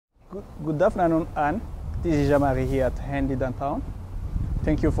Good afternoon, Anne. This is Jean-Marie here at Handy Downtown.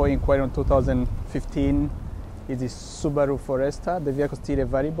 Thank you for inquiring on 2015. It is Subaru Forester. The vehicle is still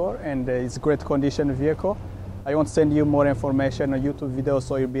available and it's a great condition vehicle. I want to send you more information on YouTube video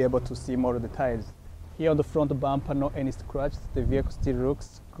so you'll be able to see more details. Here on the front bumper, no any scratch. The vehicle still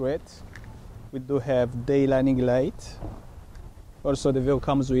looks great. We do have daylighting light. Also, the vehicle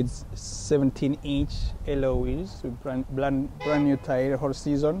comes with 17-inch alloy wheels with brand new tire whole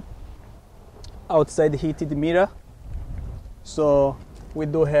season. Outside heated mirror. So we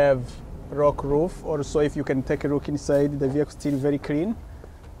do have rock roof. Also, if you can take a look inside, the vehicle is still very clean.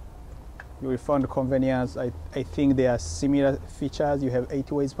 You will find the convenience. I think there are similar features. You have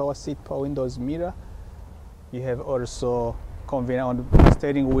 80 ways power seat, power windows, mirror. You have also convenient on the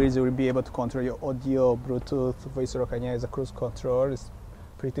steering wheels. You will be able to control your audio, Bluetooth, voice recognition, cruise control. It's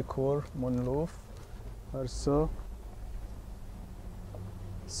pretty cool. Moonroof also.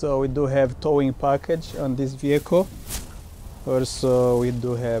 So we do have towing package on this vehicle. Also, we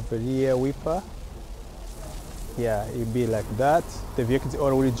do have a rear wiper. Yeah, it'll be like that. The vehicle is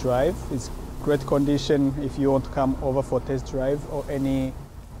all-wheel drive. It's great condition. If you want to come over for test drive or any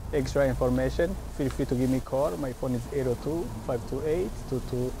extra information, feel free to give me a call. My phone is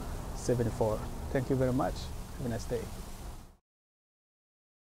 802-528-2274. Thank you very much. Have a nice day.